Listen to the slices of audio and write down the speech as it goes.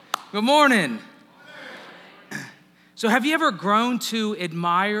Good morning. So have you ever grown to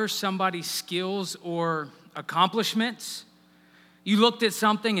admire somebody's skills or accomplishments? You looked at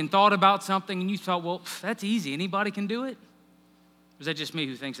something and thought about something and you thought, well, that's easy. Anybody can do it? Or is that just me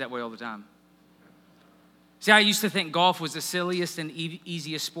who thinks that way all the time? See, I used to think golf was the silliest and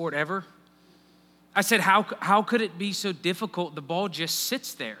easiest sport ever. I said, how could it be so difficult? The ball just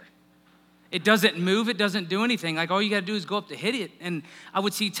sits there. It doesn't move, it doesn't do anything. Like all you gotta do is go up to hit it. And I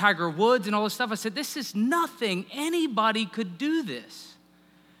would see Tiger Woods and all this stuff. I said, this is nothing. Anybody could do this.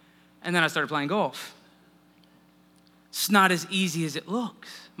 And then I started playing golf. It's not as easy as it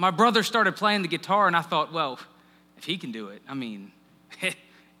looks. My brother started playing the guitar and I thought, well, if he can do it, I mean,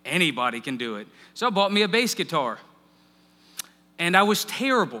 anybody can do it. So I bought me a bass guitar. And I was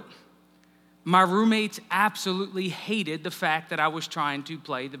terrible. My roommates absolutely hated the fact that I was trying to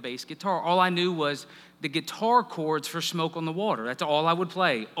play the bass guitar. All I knew was the guitar chords for Smoke on the Water. That's all I would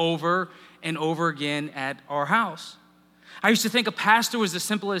play over and over again at our house. I used to think a pastor was the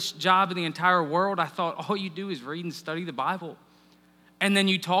simplest job in the entire world. I thought all you do is read and study the Bible. And then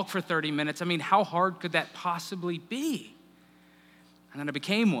you talk for 30 minutes. I mean, how hard could that possibly be? And then I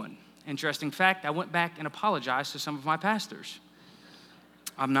became one. Interesting fact, I went back and apologized to some of my pastors.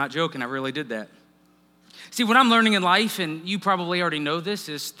 I'm not joking, I really did that. See, what I'm learning in life, and you probably already know this,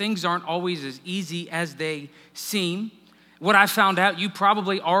 is things aren't always as easy as they seem. What I found out, you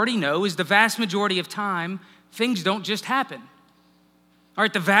probably already know, is the vast majority of time, things don't just happen. All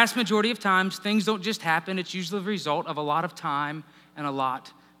right, the vast majority of times, things don't just happen. It's usually the result of a lot of time and a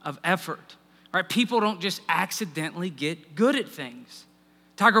lot of effort. All right, people don't just accidentally get good at things.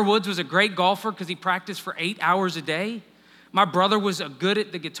 Tiger Woods was a great golfer because he practiced for 8 hours a day. My brother was good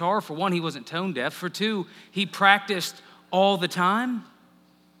at the guitar. For one, he wasn't tone deaf. For two, he practiced all the time.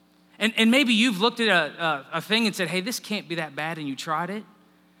 And maybe you've looked at a thing and said, hey, this can't be that bad, and you tried it.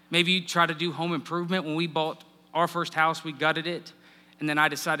 Maybe you tried to do home improvement. When we bought our first house, we gutted it, and then I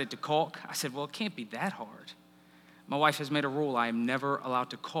decided to caulk. I said, well, it can't be that hard. My wife has made a rule. I am never allowed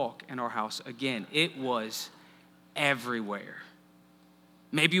to caulk in our house again. It was everywhere.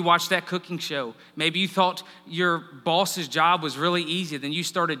 Maybe you watched that cooking show. Maybe you thought your boss's job was really easy. Then you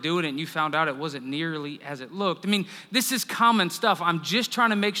started doing it and you found out it wasn't nearly as it looked. I mean, this is common stuff. I'm just trying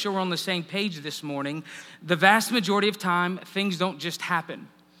to make sure we're on the same page this morning. The vast majority of time, things don't just happen.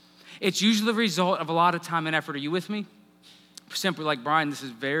 It's usually the result of a lot of time and effort. Are you with me? Simply like, Brian, this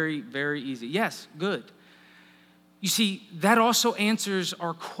is very, very easy. Yes, good. You see, that also answers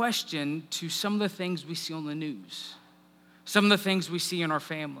our question to some of the things we see on the news. Some of the things we see in our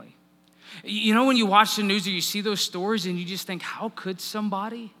family. You know, when you watch the news or you see those stories and you just think, how could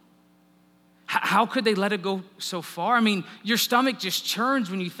somebody? How could they let it go so far? I mean, your stomach just churns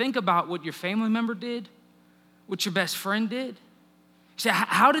when you think about what your family member did, what your best friend did. So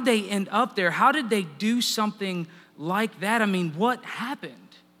how did they end up there? How did they do something like that? I mean, what happened?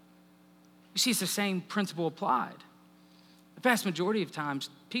 You see, it's the same principle applied. The vast majority of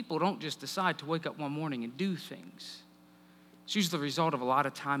times, people don't just decide to wake up one morning and do things. It's usually the result of a lot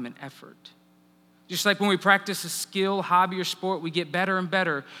of time and effort. Just like when we practice a skill, hobby, or sport, we get better and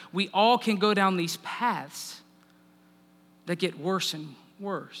better. We all can go down these paths that get worse and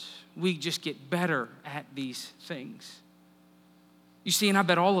worse. We just get better at these things. You see, and I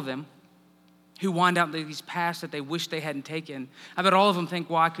bet all of them who wind out these paths that they wish they hadn't taken, I bet all of them think,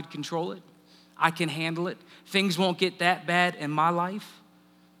 well, I could control it. I can handle it. Things won't get that bad in my life.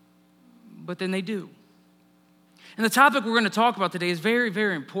 But then they do. And the topic we're going to talk about today is very,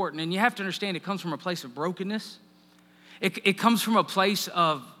 very important. And you have to understand it comes from a place of brokenness. It comes from a place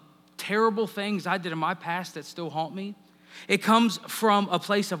of terrible things I did in my past that still haunt me. It comes from a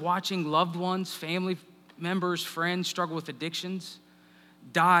place of watching loved ones, family members, friends struggle with addictions,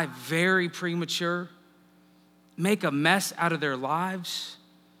 die very premature, make a mess out of their lives,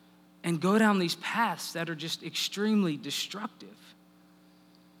 and go down these paths that are just extremely destructive.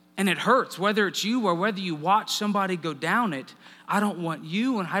 And it hurts, whether it's you or whether you watch somebody go down it. I don't want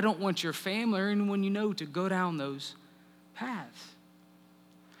you and I don't want your family or anyone you know to go down those paths.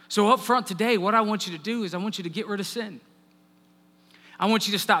 So up front today, what I want you to do is I want you to get rid of sin. I want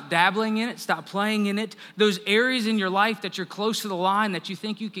you to stop dabbling in it, stop playing in it. Those areas in your life that you're close to the line, that you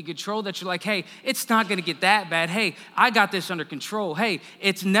think you can control, that you're like, hey, it's not gonna get that bad. Hey, I got this under control. Hey,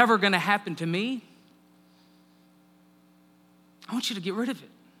 it's never gonna happen to me. I want you to get rid of it.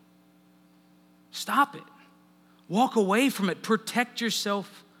 Stop it. Walk away from it. Protect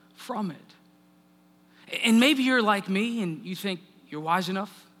yourself from it. And maybe you're like me and you think you're wise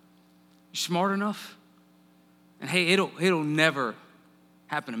enough, you're smart enough, and hey, it'll never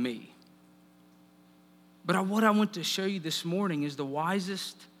happen to me. But what I want to show you this morning is the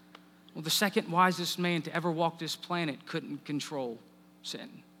wisest Well, the second wisest man to ever walk this planet couldn't control sin,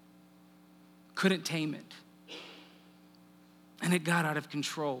 couldn't tame it. And it got out of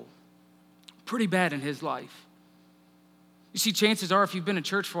control pretty bad in his life. You see, chances are if you've been in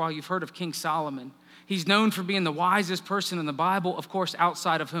church for a while, you've heard of King Solomon. He's known for being the wisest person in the Bible, of course,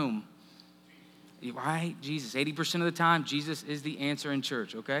 outside of whom? Right? Jesus. 80% of the time, Jesus is the answer in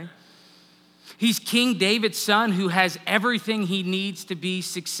church, okay? He's King David's son who has everything he needs to be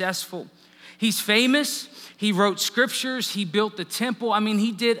successful. He's famous. He wrote scriptures. He built the temple. I mean,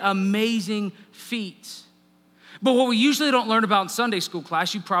 he did amazing feats. But what we usually don't learn about in Sunday school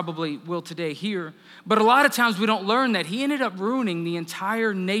class, you probably will today here, but a lot of times we don't learn that he ended up ruining the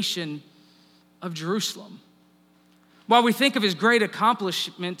entire nation of Jerusalem. While we think of his great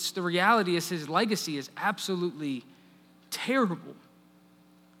accomplishments, the reality is his legacy is absolutely terrible.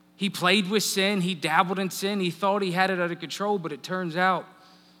 He played with sin, he dabbled in sin, he thought he had it under control, but it turns out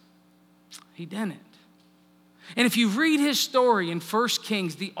he didn't. And if you read his story in 1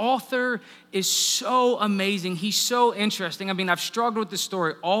 Kings, the author is so amazing. He's so interesting. I mean, I've struggled with this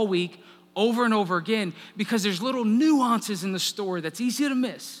story all week, over and over again, because there's little nuances in the story that's easy to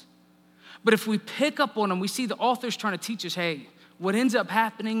miss. But if we pick up on them, we see the author's trying to teach us, hey, what ends up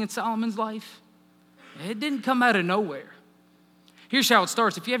happening in Solomon's life, it didn't come out of nowhere. Here's how it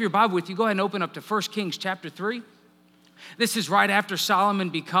starts. If you have your Bible with you, go ahead and open up to 1 Kings chapter 3. This is right after Solomon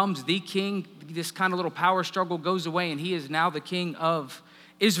becomes the king. This kind of little power struggle goes away, and he is now the king of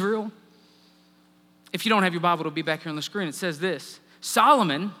Israel. If you don't have your Bible, it'll be back here on the screen. It says this: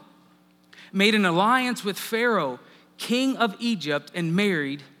 Solomon made an alliance with Pharaoh, king of Egypt, and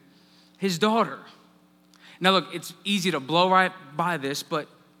married his daughter. Now look, it's easy to blow right by this, but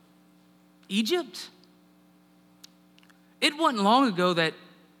Egypt? It wasn't long ago that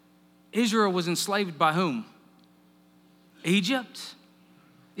Israel was enslaved by whom? Egypt?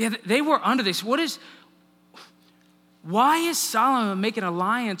 Yeah, they were under this. Why is Solomon making an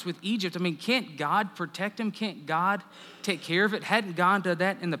alliance with Egypt? I mean, can't God protect him? Can't God take care of it? Hadn't God done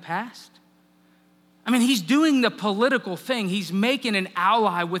that in the past? I mean, he's doing the political thing. He's making an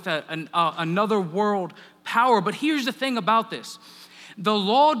ally with another world power. But here's the thing about this. The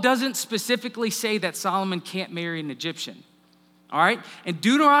law doesn't specifically say that Solomon can't marry an Egyptian. All right? In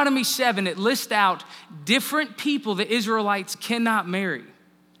Deuteronomy 7, it lists out different people the Israelites cannot marry.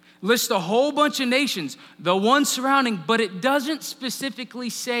 Lists a whole bunch of nations, the ones surrounding, but it doesn't specifically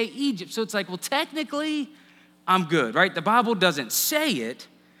say Egypt. So it's like, well, technically, I'm good, right? The Bible doesn't say it,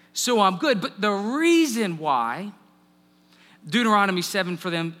 so I'm good. But the reason why Deuteronomy 7 for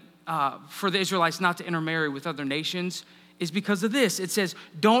the Israelites not to intermarry with other nations is because of this. It says,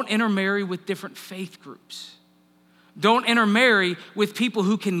 don't intermarry with different faith groups. Don't intermarry with people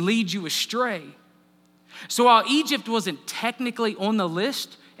who can lead you astray. So while Egypt wasn't technically on the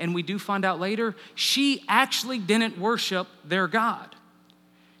list, and we do find out later, she actually didn't worship their God.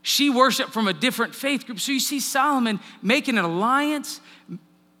 She worshiped from a different faith group. So you see Solomon making an alliance,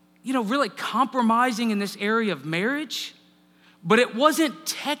 really compromising in this area of marriage, but it wasn't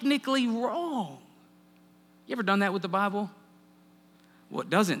technically wrong. You ever done that with the Bible? Well, it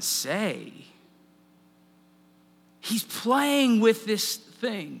doesn't say. He's playing with this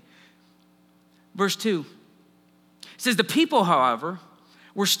thing. Verse 2 says, the people, however,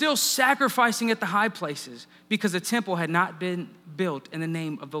 were still sacrificing at the high places because the temple had not been built in the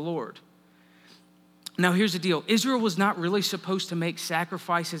name of the Lord. Now here's the deal. Israel was not really supposed to make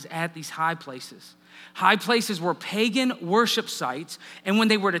sacrifices at these high places. High places were pagan worship sites, and when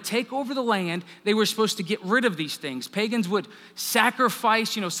they were to take over the land, they were supposed to get rid of these things. Pagans would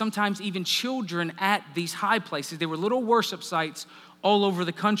sacrifice, sometimes even children at these high places. They were little worship sites all over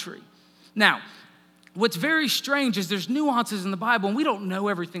the country. Now, what's very strange is there's nuances in the Bible, and we don't know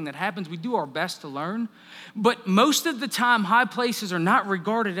everything that happens. We do our best to learn, but most of the time, high places are not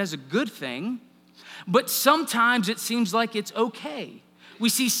regarded as a good thing, but sometimes it seems like it's okay. We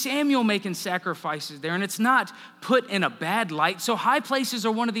see Samuel making sacrifices there, and it's not put in a bad light. So high places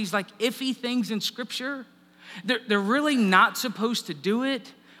are one of these iffy things in Scripture. They're really not supposed to do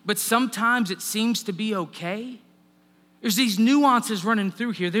it, but sometimes it seems to be okay. There's these nuances running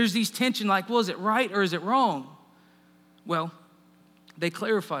through here. There's these tension is it right or is it wrong? Well, they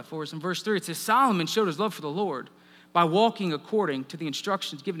clarify for us in verse 3. It says, Solomon showed his love for the Lord by walking according to the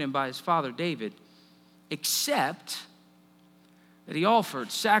instructions given him by his father David, except that he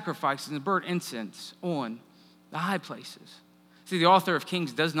offered sacrifices and burnt incense on the high places. See, the author of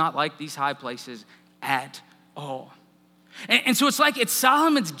Kings does not like these high places at all. And so it's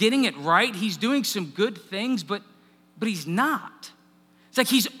Solomon's getting it right. He's doing some good things, but he's not. It's like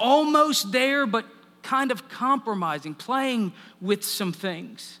he's almost there, but kind of compromising, playing with some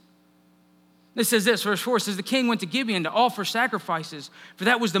things. It says this, verse 4 says, the king went to Gibeon to offer sacrifices, for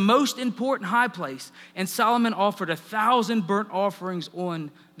that was the most important high place. And Solomon offered 1,000 burnt offerings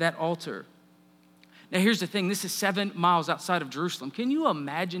on that altar. Now here's the thing, this is 7 miles outside of Jerusalem. Can you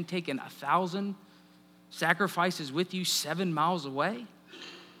imagine taking 1,000 sacrifices with you 7 miles away?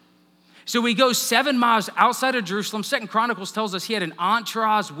 So he goes 7 miles outside of Jerusalem. 2 Chronicles tells us he had an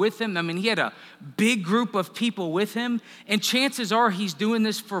entourage with him. I mean, he had a big group of people with him. And chances are he's doing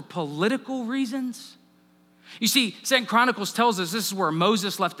this for political reasons. You see, 2 Chronicles tells us this is where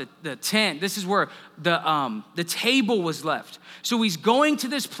Moses left the tent. This is where the table was left. So he's going to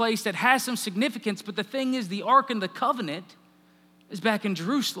this place that has some significance. But the thing is, the Ark and the Covenant is back in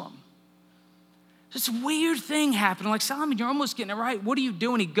Jerusalem. This weird thing happened. Like, Solomon, you're almost getting it right. What are you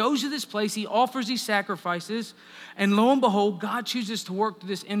doing? He goes to this place. He offers these sacrifices. And lo and behold, God chooses to work through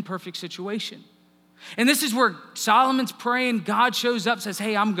this imperfect situation. And this is where Solomon's praying. God shows up, says,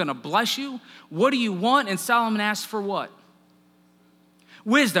 hey, I'm going to bless you. What do you want? And Solomon asks for what?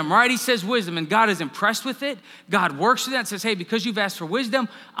 Wisdom, right? He says wisdom. And God is impressed with it. God works with that and says, hey, because you've asked for wisdom,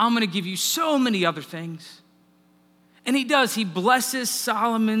 I'm going to give you so many other things. And he does. He blesses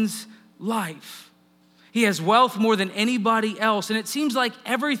Solomon's life. He has wealth more than anybody else, and it seems like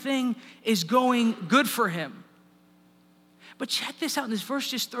everything is going good for him. But check this out, and this verse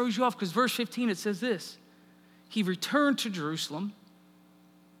just throws you off, because verse 15, it says this. He returned to Jerusalem,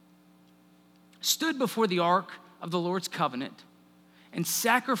 stood before the ark of the Lord's covenant, and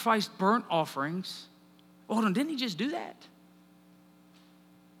sacrificed burnt offerings. Hold on, didn't he just do that?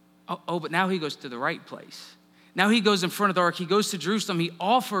 But now he goes to the right place. Now he goes in front of the ark. He goes to Jerusalem. He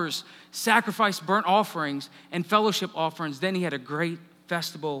offers sacrifice, burnt offerings, and fellowship offerings. Then he had a great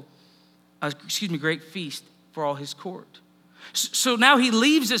great feast for all his court. So now he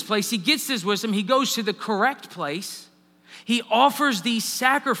leaves this place. He gets his wisdom. He goes to the correct place. He offers these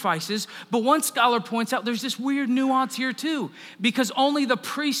sacrifices. But one scholar points out there's this weird nuance here too, because only the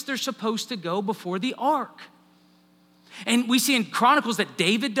priests are supposed to go before the ark. And we see in Chronicles that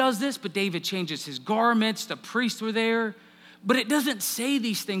David does this, but David changes his garments. The priests were there. But it doesn't say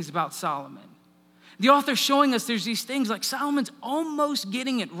these things about Solomon. The author's showing us there's these things like Solomon's almost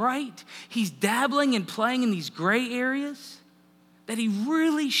getting it right. He's dabbling and playing in these gray areas that he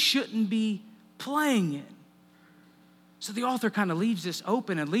really shouldn't be playing in. So the author kind of leaves this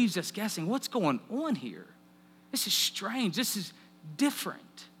open and leaves us guessing, what's going on here? This is strange. This is different.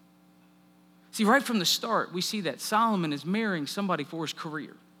 See, right from the start, we see that Solomon is marrying somebody for his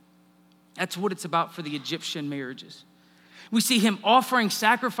career. That's what it's about for the Egyptian marriages. We see him offering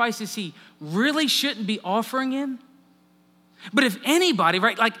sacrifices he really shouldn't be offering in. But if anybody,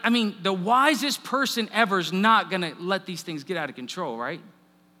 right, the wisest person ever is not going to let these things get out of control, right?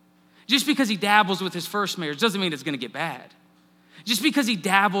 Just because he dabbles with his first marriage doesn't mean it's going to get bad. Just because he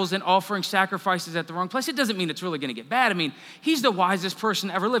dabbles in offering sacrifices at the wrong place, it doesn't mean it's really going to get bad. I mean, he's the wisest person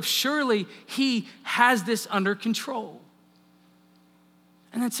ever lived. Surely he has this under control.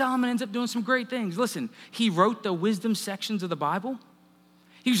 And then Solomon ends up doing some great things. Listen, he wrote the wisdom sections of the Bible.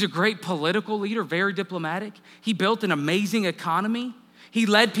 He was a great political leader, very diplomatic. He built an amazing economy. He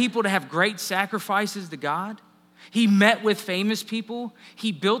led people to have great sacrifices to God. He met with famous people.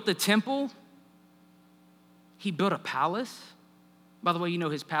 He built the temple. He built a palace. By the way, you know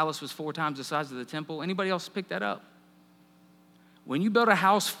his palace was 4 times the size of the temple. Anybody else pick that up? When you build a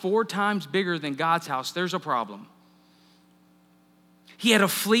house 4 times bigger than God's house, there's a problem. He had a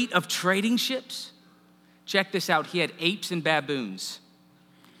fleet of trading ships. Check this out. He had apes and baboons.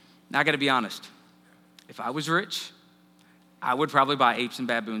 Now, I got to be honest. If I was rich, I would probably buy apes and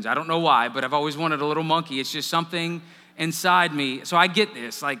baboons. I don't know why, but I've always wanted a little monkey. It's just something inside me. So I get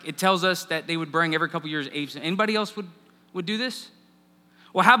this. Like, it tells us that they would bring every couple years apes. Anybody else would do this?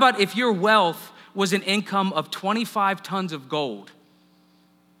 Well, how about if your wealth was an income of 25 tons of gold?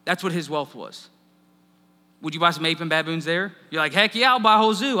 That's what his wealth was. Would you buy some ape and baboons there? You're like, heck yeah, I'll buy a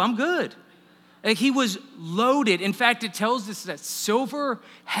whole zoo. I'm good. Like, he was loaded. In fact, it tells us that silver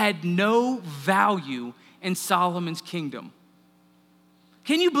had no value in Solomon's kingdom.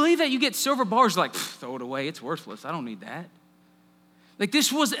 Can you believe that? You get silver bars, like, throw it away. It's worthless. I don't need that. Like,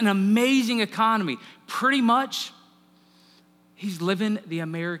 this was an amazing economy. Pretty much, he's living the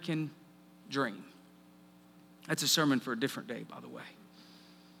American dream. That's a sermon for a different day, by the way.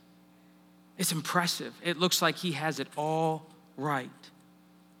 It's impressive. It looks like he has it all right.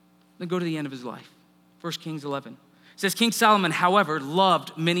 Then go to the end of his life. 1 Kings 11. It says, King Solomon, however,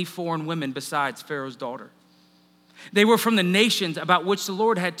 loved many foreign women besides Pharaoh's daughter. They were from the nations about which the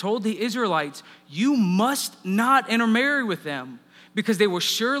Lord had told the Israelites, you must not intermarry with them, because they will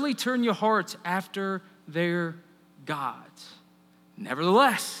surely turn your hearts after their gods.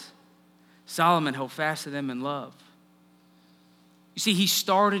 Nevertheless, Solomon held fast to them in love. You see, he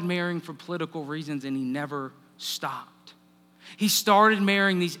started marrying for political reasons and he never stopped. He started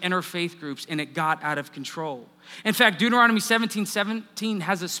marrying these interfaith groups and it got out of control. In fact, Deuteronomy 17:17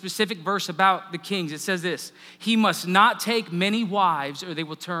 has a specific verse about the kings. It says this: he must not take many wives or they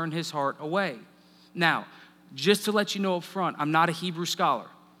will turn his heart away. Now, just to let you know up front, I'm not a Hebrew scholar.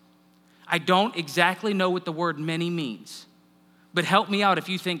 I don't exactly know what the word many means, but help me out if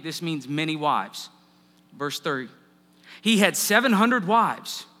you think this means many wives. Verse 3, he had 700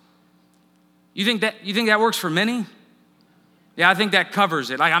 wives. You think that works for many? Yeah, I think that covers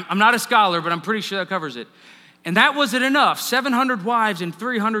it. I'm not a scholar, but I'm pretty sure that covers it. And that wasn't enough. 700 wives and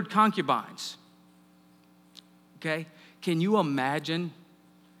 300 concubines. Okay? Can you imagine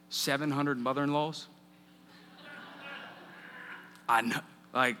 700 mother-in-laws? I know,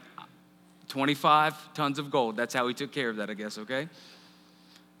 like 25 tons of gold. That's how he took care of that, I guess, okay?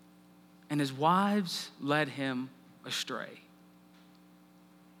 And his wives led him astray.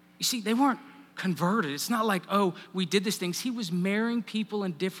 You see, they weren't converted. It's not like, oh, we did these things. He was marrying people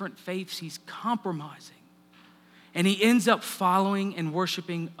in different faiths. He's compromising. And he ends up following and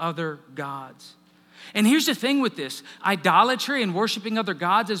worshiping other gods. And here's the thing with this. Idolatry and worshiping other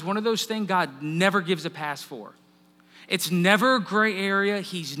gods is one of those things God never gives a pass for. It's never a gray area.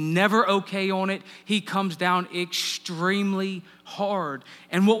 He's never okay on it. He comes down extremely hard.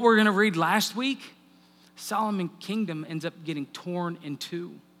 And what we're going to read last week, Solomon's kingdom ends up getting torn in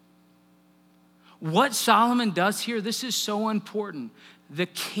two. What Solomon does here, this is so important. The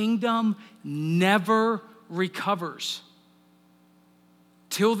kingdom never recovers.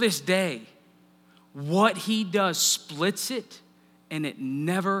 Till this day, what he does splits it and it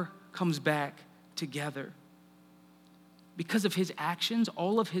never comes back together. Because of his actions,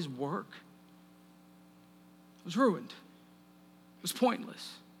 all of his work was ruined. It was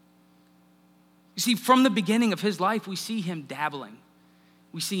pointless. You see, from the beginning of his life, we see him dabbling.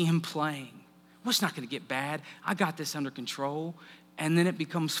 We see him playing. Well, it's not going to get bad. I got this under control. And then it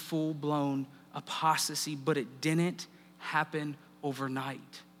becomes full-blown apostasy, but it didn't happen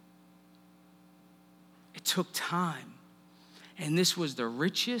overnight. It took time. And this was the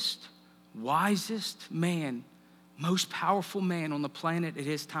richest, wisest man, most powerful man on the planet at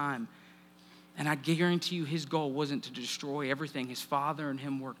his time. And I guarantee you his goal wasn't to destroy everything his father and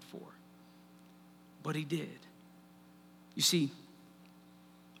him worked for. But he did. You see,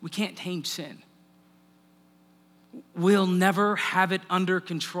 we can't tame sin. We'll never have it under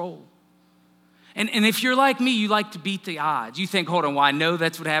control. And if you're like me, you like to beat the odds. You think, hold on, well, I know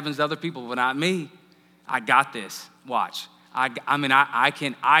that's what happens to other people, but not me. I got this. Watch. I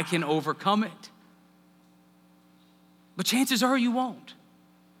can overcome it. But chances are you won't.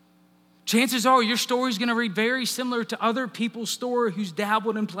 Chances are your story's going to read very similar to other people's story who's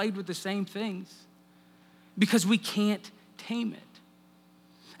dabbled and played with the same things. Because we can't tame it.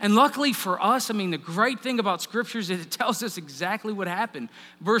 And luckily for us, the great thing about scriptures is it tells us exactly what happened.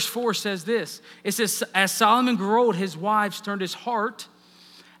 Verse 4 says this. It says, as Solomon grew old, his wives turned his heart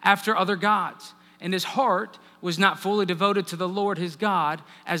after other gods. And his heart was not fully devoted to the Lord his God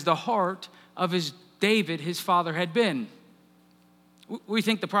as the heart of his David, his father, had been. What do you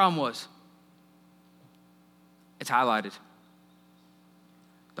think the problem was? It's highlighted.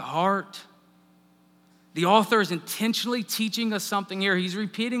 The heart. The author is intentionally teaching us something here. He's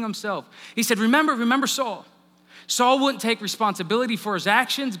repeating himself. He said, remember Saul. Saul wouldn't take responsibility for his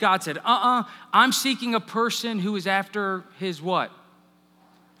actions. God said, I'm seeking a person who is after his what?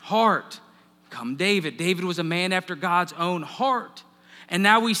 Heart. Come David. David was a man after God's own heart. And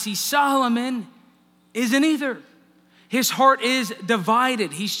now we see Solomon isn't either. His heart is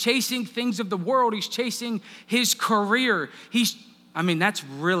divided. He's chasing things of the world. He's chasing his career.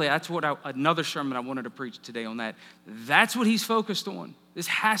 That's what another sermon I wanted to preach today on that. That's what he's focused on. This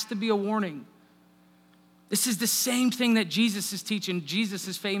has to be a warning. This is the same thing that Jesus is teaching.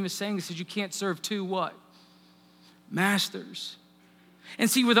 Jesus' famous saying, he says you can't serve two what? Masters. And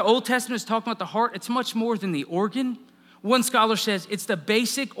see, where the Old Testament is talking about the heart, it's much more than the organ. One scholar says it's the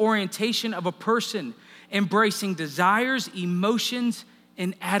basic orientation of a person embracing desires, emotions,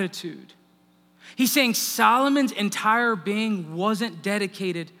 and attitude. He's saying Solomon's entire being wasn't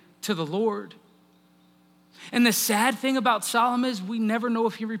dedicated to the Lord. And the sad thing about Solomon is we never know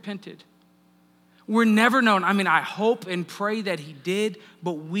if he repented. We're never known. I hope and pray that he did,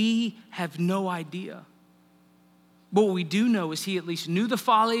 but we have no idea. But what we do know is he at least knew the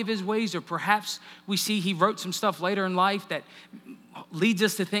folly of his ways, or perhaps we see he wrote some stuff later in life that leads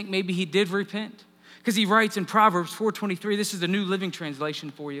us to think maybe he did repent. Because he writes in Proverbs 4:23, this is the New Living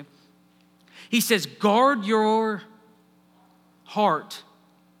Translation for you. He says, guard your heart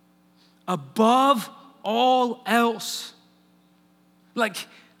above all else. Like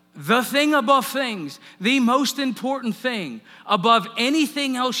the thing above things, the most important thing above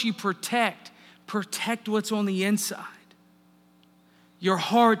anything else you protect what's on the inside. Your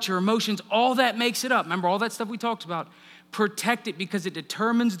heart, your emotions, all that makes it up. Remember all that stuff we talked about? Protect it because it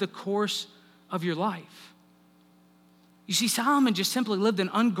determines the course of your life. You see, Solomon just simply lived an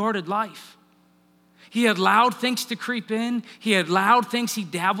unguarded life. He allowed things to creep in. He allowed things, he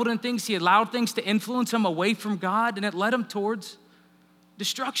dabbled in things. He allowed things to influence him away from God, and it led him towards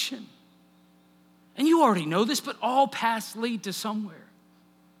destruction. And you already know this, but all paths lead to somewhere.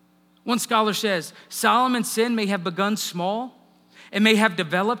 One scholar says, Solomon's sin may have begun small. It may have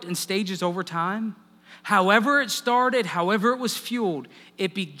developed in stages over time. However it started, however it was fueled,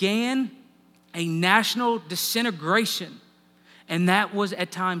 it began a national disintegration. And that was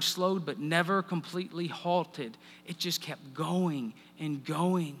at times slowed, but never completely halted. It just kept going and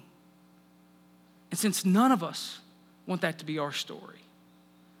going. And since none of us want that to be our story,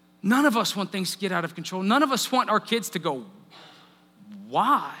 none of us want things to get out of control, none of us want our kids to go,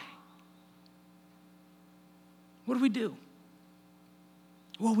 why? What do?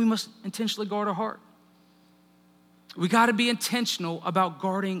 Well, we must intentionally guard our heart. We got to be intentional about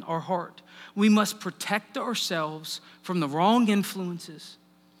guarding our heart. We must protect ourselves from the wrong influences.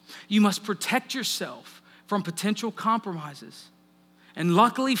 You must protect yourself from potential compromises. And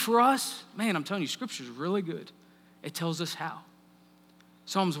luckily for us, man, I'm telling you, Scripture is really good. It tells us how.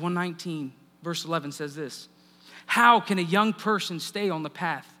 Psalms 119, verse 11 says this: how can a young person stay on the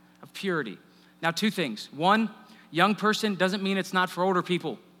path of purity? Now, two things. One, young person doesn't mean it's not for older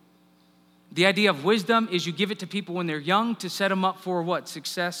people. The idea of wisdom is you give it to people when they're young to set them up for what?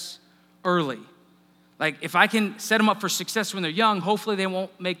 Success early. Like if I can set them up for success when they're young, hopefully they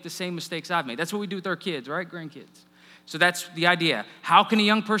won't make the same mistakes I've made. That's what we do with our kids, right? Grandkids. So that's the idea. How can a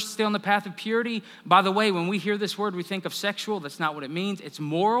young person stay on the path of purity? By the way, when we hear this word, we think of sexual. That's not what it means. It's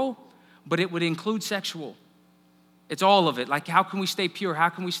moral, but it would include sexual. It's all of it. Like how can we stay pure? How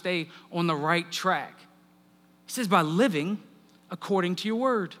can we stay on the right track? He says, by living according to your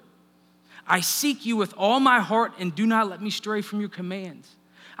word. I seek you with all my heart, and do not let me stray from your commands.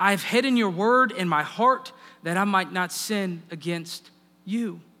 I have hidden your word in my heart that I might not sin against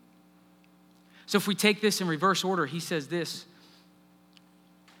you. So if we take this in reverse order, he says this.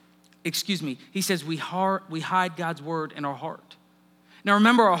 He says we hide God's word in our heart. Now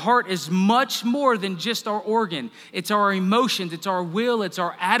remember, our heart is much more than just our organ. It's our emotions, it's our will, it's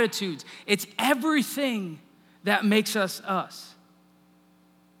our attitudes. It's everything that makes us us.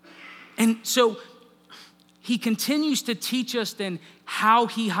 And so he continues to teach us then how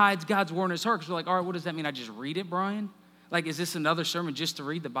he hides God's word in his heart. Because we're like, all right, what does that mean? I just read it, Brian? Like, is this another sermon just to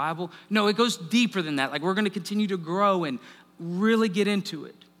read the Bible? No, it goes deeper than that. Like, we're going to continue to grow and really get into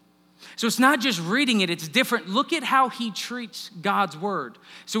it. So it's not just reading it, it's different. Look at how he treats God's word.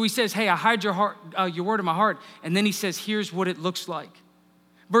 So he says, hey, I hide your word in my heart. And then he says, here's what it looks like.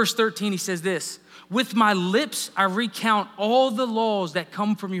 Verse 13, he says this: with my lips, I recount all the laws that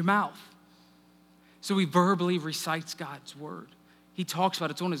come from your mouth. So he verbally recites God's word. He talks about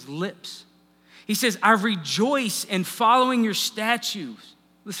it. It's on his lips. He says, I rejoice in following your statutes.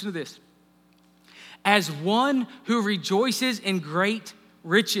 Listen to this. As one who rejoices in great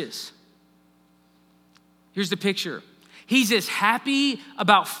riches. Here's the picture. He's as happy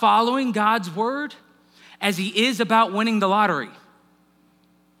about following God's word as he is about winning the lottery.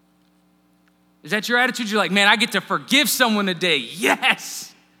 Is that your attitude? You're like, man, I get to forgive someone today.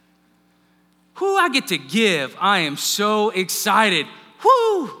 Yes. Who I get to give. I am so excited.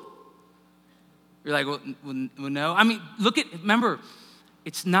 Whoo. You're like, well, no. I mean, remember,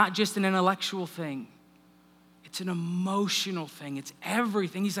 it's not just an intellectual thing. It's an emotional thing. It's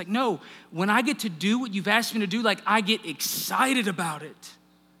everything. He's like, no, when I get to do what you've asked me to do, like I get excited about it.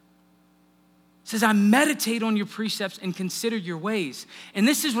 Says, I meditate on your precepts and consider your ways. And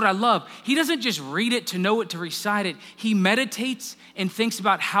this is what I love. He doesn't just read it to know it, to recite it. He meditates and thinks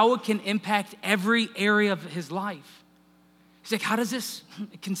about how it can impact every area of his life. He's like, how does this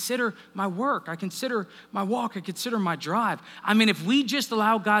consider my work? I consider my walk. I consider my drive. I mean, if we just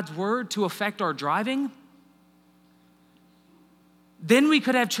allow God's word to affect our driving, then we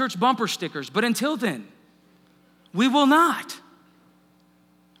could have church bumper stickers. But until then, we will not.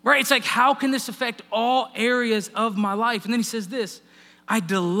 Right? It's like, how can this affect all areas of my life? And then he says this: I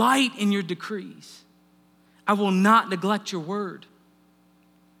delight in your decrees. I will not neglect your word.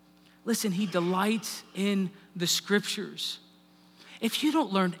 Listen, he delights in the scriptures. If you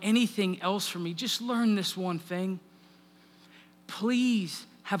don't learn anything else from me, just learn this one thing. Please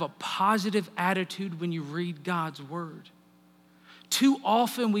have a positive attitude when you read God's word. too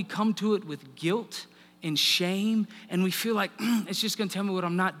often we come to it with guilt and shame, and we feel like it's just gonna tell me what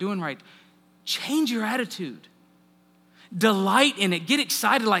I'm not doing right. Change your attitude. Delight in it. Get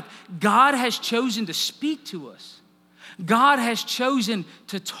excited like God has chosen to speak to us. God has chosen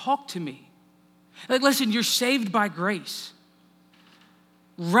to talk to me. Like, listen, you're saved by grace.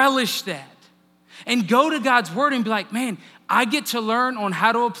 Relish that. And go to God's word and be like, man, I get to learn on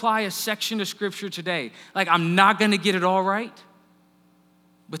how to apply a section of scripture today. Like, I'm not gonna get it all right,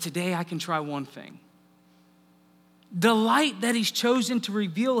 but today I can try one thing. Delight that he's chosen to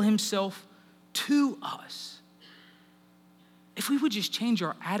reveal himself to us. If we would just change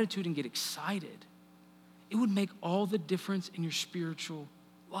our attitude and get excited, it would make all the difference in your spiritual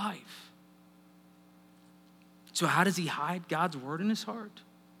life. So how does he hide God's word in his heart?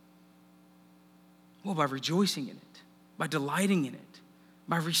 Well, by rejoicing in it, by delighting in it,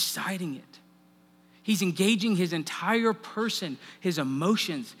 by reciting it. He's engaging his entire person, his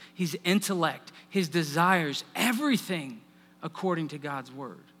emotions, his intellect, his desires, everything according to God's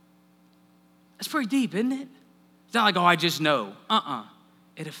word. That's pretty deep, isn't it? It's not like, oh, I just know.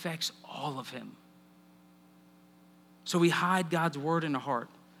 It affects all of him. So we hide God's word in our heart,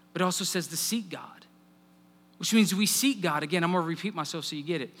 but it also says to seek God, which means we seek God. Again, I'm going to repeat myself so you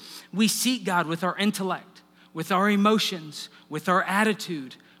get it. We seek God with our intellect, with our emotions, with our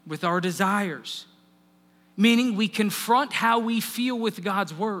attitude, with our desires, meaning we confront how we feel with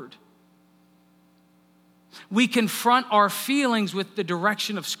God's word. We confront our feelings with the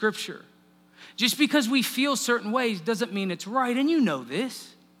direction of Scripture. Just because we feel certain ways doesn't mean it's right, and you know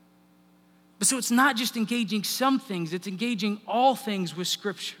this. But so it's not just engaging some things, it's engaging all things with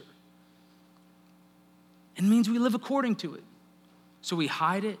Scripture. It means we live according to it. So we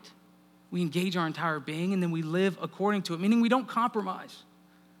hide it, we engage our entire being, and then we live according to it, meaning we don't compromise.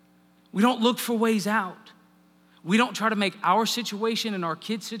 We don't look for ways out. We don't try to make our situation and our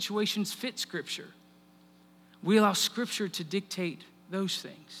kids' situations fit Scripture. We allow Scripture to dictate those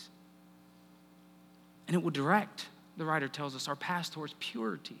things. And it will direct, the writer tells us, our path towards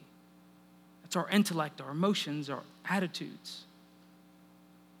purity. That's our intellect, our emotions, our attitudes.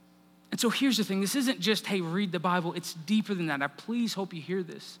 And so here's the thing. This isn't just, hey, read the Bible. It's deeper than that. I please hope you hear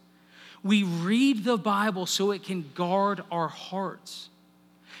this. We read the Bible so it can guard our hearts.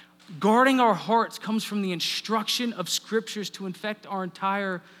 Guarding our hearts comes from the instruction of Scriptures to infect our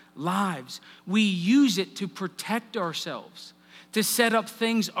entire lives. We use it to protect ourselves, to set up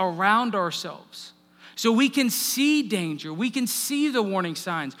things around ourselves. So we can see danger. We can see the warning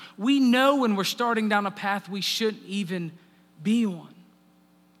signs. We know when we're starting down a path we shouldn't even be on.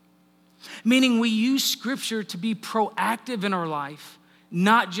 Meaning we use Scripture to be proactive in our life,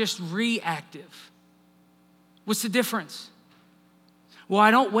 not just reactive. What's the difference? Well,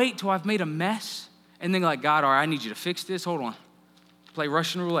 I don't wait till I've made a mess and then like, God, all right, I need you to fix this. Hold on. Play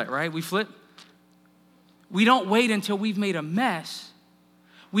Russian roulette, right? We flip. We don't wait until we've made a mess.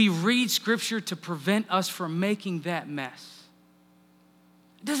 We read Scripture to prevent us from making that mess.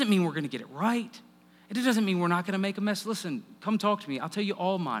 It doesn't mean we're going to get it right. It doesn't mean we're not going to make a mess. Listen, come talk to me. I'll tell you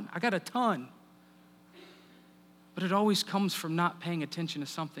all mine. I got a ton. But it always comes from not paying attention to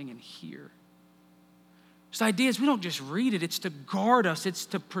something in here. So the idea is we don't just read it. It's to guard us. It's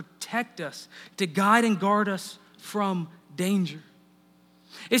to protect us, to guide and guard us from danger.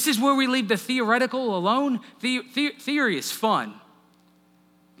 This is where we leave the theoretical alone. Theory is fun.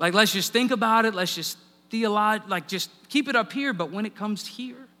 Like, let's just think about it. Let's just theologize, like just keep it up here. But when it comes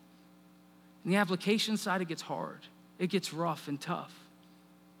here, in the application side, it gets hard. It gets rough and tough.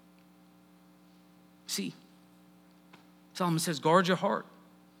 See, Solomon says, guard your heart.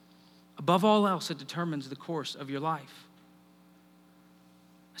 Above all else, it determines the course of your life.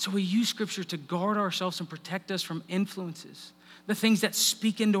 So we use Scripture to guard ourselves and protect us from influences, the things that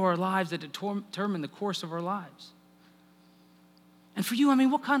speak into our lives that determine the course of our lives. And for you, I mean,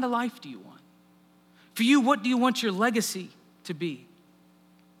 what kind of life do you want? For you, what do you want your legacy to be?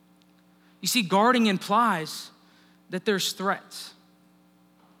 You see, guarding implies that there's threats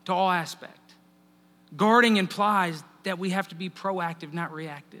to all aspects. Guarding implies that we have to be proactive, not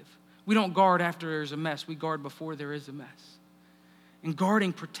reactive. We don't guard after there's a mess. We guard before there is a mess. And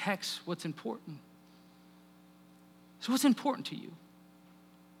guarding protects what's important. So what's important to you?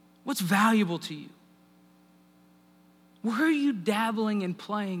 What's valuable to you? Where are you dabbling and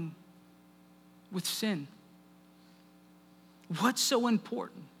playing with sin? What's so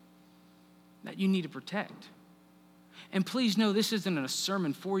important that you need to protect? And please know this isn't a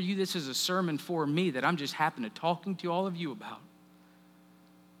sermon for you. This is a sermon for me that I'm just happen to talking to all of you about.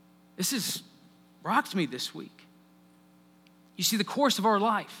 This has rocked me this week. You see, the course of our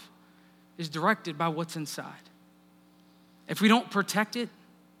life is directed by what's inside. If we don't protect it,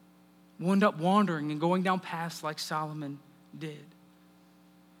 we'll end up wandering and going down paths like Solomon did.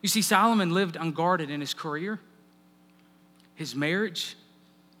 You see, Solomon lived unguarded in his career, his marriage,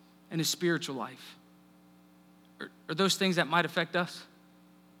 and his spiritual life. Are those things that might affect us?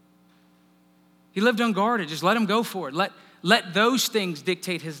 He lived unguarded. Just let him go for it. Let those things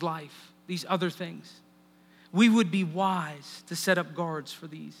dictate his life, these other things. We would be wise to set up guards for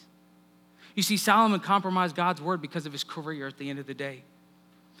these. You see, Solomon compromised God's word because of his career at the end of the day.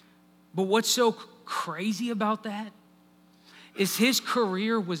 But what's so crazy about that is his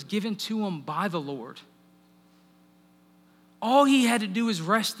career was given to him by the Lord. All he had to do is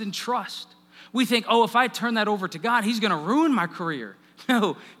rest and trust. We think, oh, if I turn that over to God, he's going to ruin my career.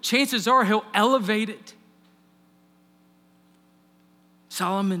 No, chances are he'll elevate it.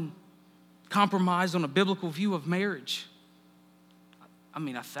 Solomon compromised on a biblical view of marriage.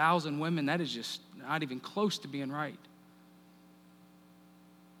 1,000 women, that is just not even close to being right.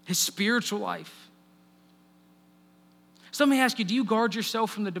 His spiritual life. So let me ask you, do you guard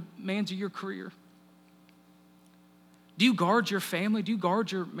yourself from the demands of your career? Do you guard your family? Do you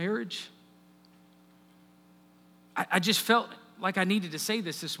guard your marriage? I just felt like I needed to say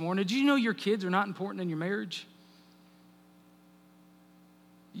this morning. Did you know your kids are not important in your marriage?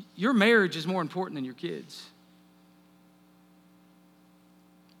 Your marriage is more important than your kids.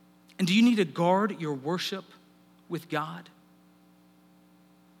 And do you need to guard your worship with God?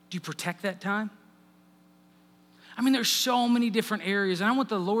 Do you protect that time? There's so many different areas, and I want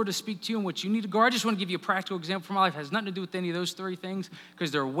the Lord to speak to you on what you need to guard. I just want to give you a practical example from my life. It has nothing to do with any of those three things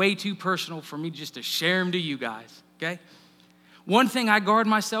because they're way too personal for me just to share them to you guys, okay? One thing I guard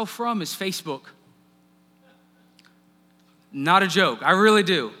myself from is Facebook. Not a joke. I really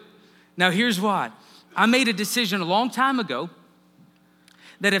do. Now, here's why. I made a decision a long time ago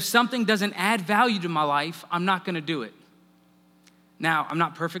that if something doesn't add value to my life, I'm not going to do it. Now, I'm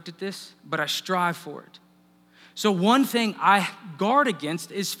not perfect at this, but I strive for it. So one thing I guard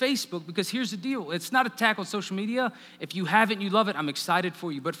against is Facebook, because here's the deal. It's not an attack on social media. If you have it and you love it, I'm excited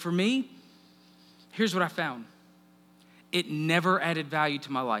for you. But for me, here's what I found. It never added value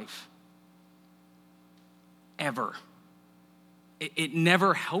to my life. Ever. It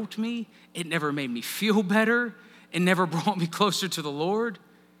never helped me. It never made me feel better. It never brought me closer to the Lord.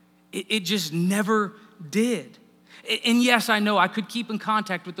 It just never did. And yes, I know I could keep in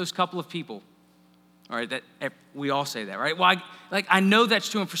contact with those couple of people. All right, that we all say that, right? Well, I know that's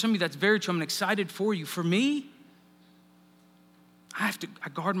true, and for some of you, that's very true. I'm excited for you. For me, I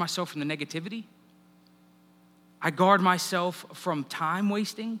guard myself from the negativity. I guard myself from time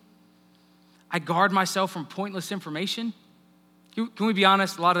wasting. I guard myself from pointless information. Can we be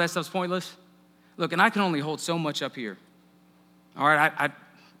honest? A lot of that stuff's pointless. Look, and I can only hold so much up here. All right,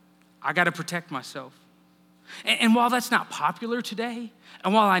 I got to protect myself. And while that's not popular today,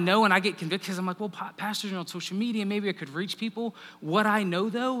 and while I know and I get convicted because I'm like, well, pastors are on social media, maybe I could reach people. What I know,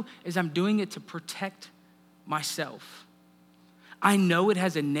 though, is I'm doing it to protect myself. I know it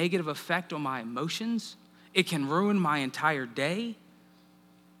has a negative effect on my emotions. It can ruin my entire day.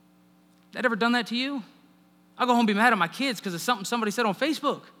 That ever done that to you? I'll go home and be mad at my kids because of something somebody said on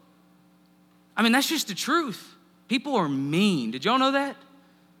Facebook. That's just the truth. People are mean. Did y'all know that?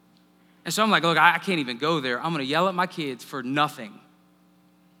 And so I'm like, look, I can't even go there. I'm going to yell at my kids for nothing.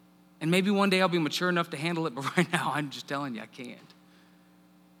 And maybe one day I'll be mature enough to handle it, but right now I'm just telling you I can't.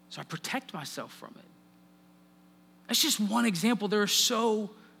 So I protect myself from it. That's just one example. There are so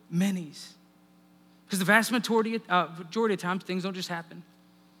many. Because the vast majority of times, things don't just happen.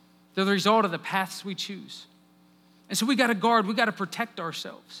 They're the result of the paths we choose. And so we got to guard, we got to protect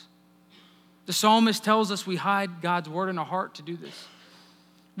ourselves. The psalmist tells us we hide God's word in our heart to do this.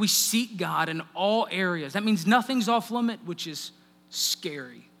 We seek God in all areas. That means nothing's off limit, which is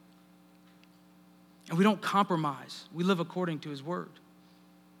scary. And we don't compromise. We live according to his word.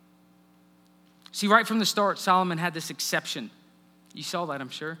 See, right from the start, Solomon had this exception. You saw that, I'm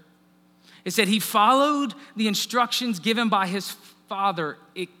sure. It said he followed the instructions given by his father,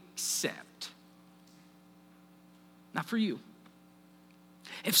 except. Not for you.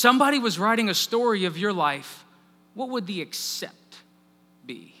 If somebody was writing a story of your life, what would the except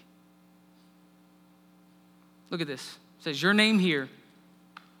be? Look at this. It says, your name here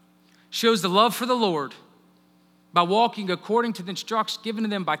shows the love for the Lord by walking according to the instructions given to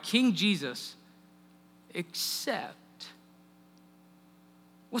them by King Jesus, except.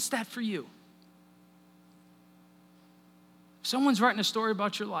 What's that for you? If someone's writing a story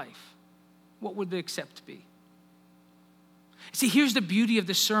about your life, what would the except be? See, here's the beauty of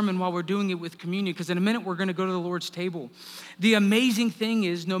this sermon while we're doing it with communion, because in a minute we're going to go to the Lord's table. The amazing thing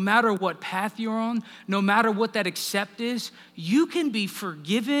is, no matter what path you're on, no matter what that accept is, you can be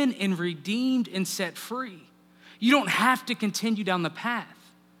forgiven and redeemed and set free. You don't have to continue down the path.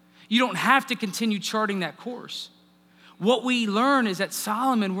 You don't have to continue charting that course. What we learn is that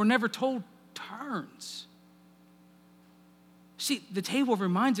Solomon, we're never told, turns. See, the table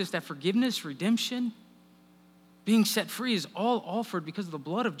reminds us that forgiveness, redemption, being set free is all offered because of the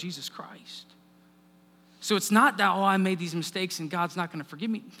blood of Jesus Christ. So it's not that, I made these mistakes and God's not going to forgive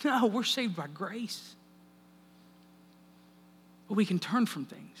me. No, we're saved by grace. But we can turn from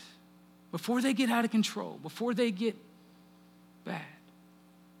things before they get out of control, before they get bad.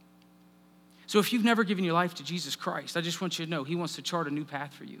 So if you've never given your life to Jesus Christ, I just want you to know he wants to chart a new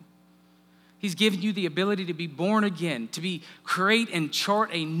path for you. He's given you the ability to be born again, to create and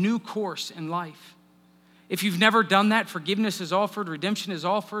chart a new course in life. If you've never done that, forgiveness is offered, redemption is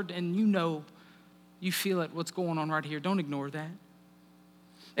offered, and you feel it, what's going on right here. Don't ignore that.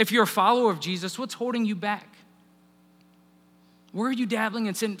 If you're a follower of Jesus, what's holding you back? Where are you dabbling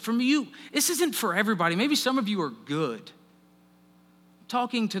in sin? For you, this isn't for everybody. Maybe some of you are good. I'm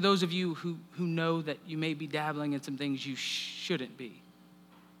talking to those of you who know that you may be dabbling in some things you shouldn't be.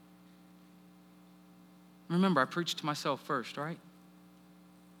 Remember, I preached to myself first, right?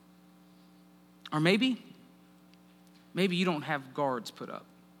 Or maybe you don't have guards put up.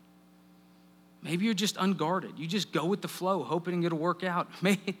 Maybe you're just unguarded. You just go with the flow, hoping it'll work out.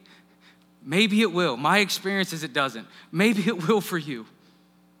 Maybe it will. My experience is it doesn't. Maybe it will for you.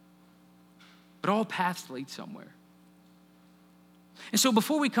 But all paths lead somewhere. And so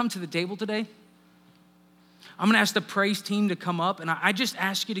before we come to the table today, I'm going to ask the praise team to come up, and I just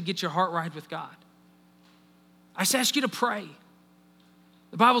ask you to get your heart right with God. I just ask you to pray.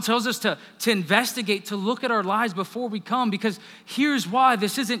 The Bible tells us to investigate, to look at our lives before we come, because here's why.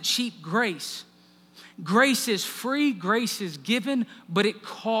 This isn't cheap grace. Grace is free, grace is given, but it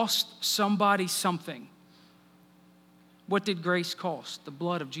cost somebody something. What did grace cost? The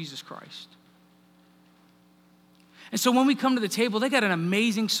blood of Jesus Christ. And so when we come to the table, they got an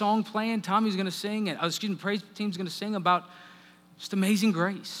amazing song playing. Tommy's going to sing, and praise team's going to sing about just amazing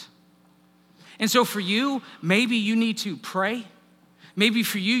grace. And so for you, maybe you need to pray. Maybe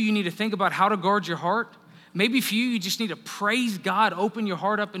for you, you need to think about how to guard your heart. Maybe for you, you just need to praise God, open your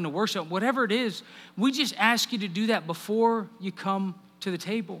heart up into worship. Whatever it is, we just ask you to do that before you come to the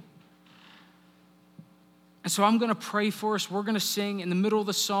table. And so I'm going to pray for us. We're going to sing. In the middle of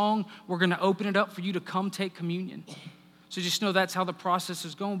the song, we're going to open it up for you to come take communion. So just know that's how the process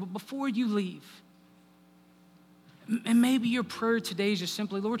is going. But before you leave, and maybe your prayer today is just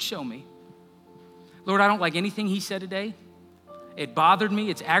simply, Lord, show me. Lord, I don't like anything he said today. It bothered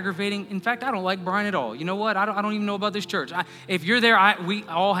me. It's aggravating. In fact, I don't like Brian at all. You know what? I don't even know about this church. If you're there, we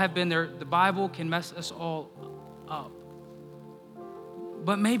all have been there. The Bible can mess us all up.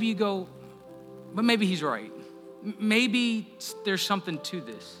 But maybe you go, but maybe he's right. Maybe there's something to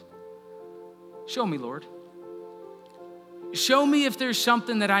this. Show me, Lord. Show me if there's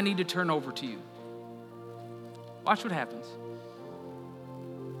something that I need to turn over to you. Watch what happens.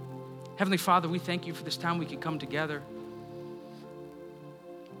 Heavenly Father, we thank you for this time we could come together.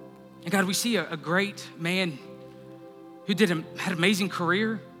 And God, we see a great man who had an amazing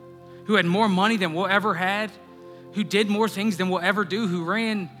career, who had more money than we'll ever had, who did more things than we'll ever do, who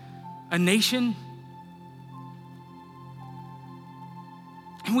ran a nation.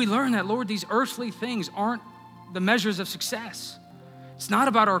 And we learn that, Lord, these earthly things aren't the measures of success. It's not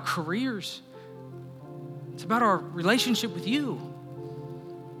about our careers. It's about our relationship with you.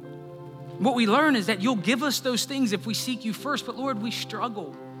 What we learn is that you'll give us those things if we seek you first, but Lord, we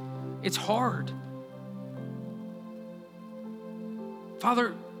struggle. It's hard.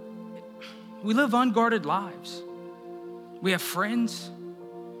 Father, we live unguarded lives. We have friends.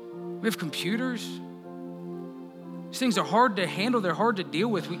 We have computers. These things are hard to handle. They're hard to deal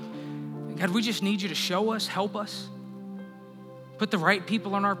with. God, we just need you to show us, help us. Put the right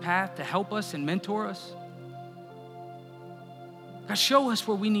people on our path to help us and mentor us. God, show us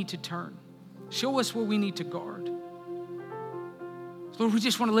where we need to turn. Show us where we need to guard. Lord, we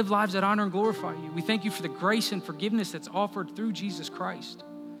just want to live lives that honor and glorify you. We thank you for the grace and forgiveness that's offered through Jesus Christ.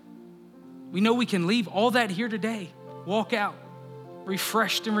 We know we can leave all that here today, walk out,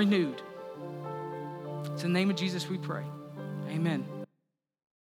 refreshed and renewed. It's in the name of Jesus we pray. Amen.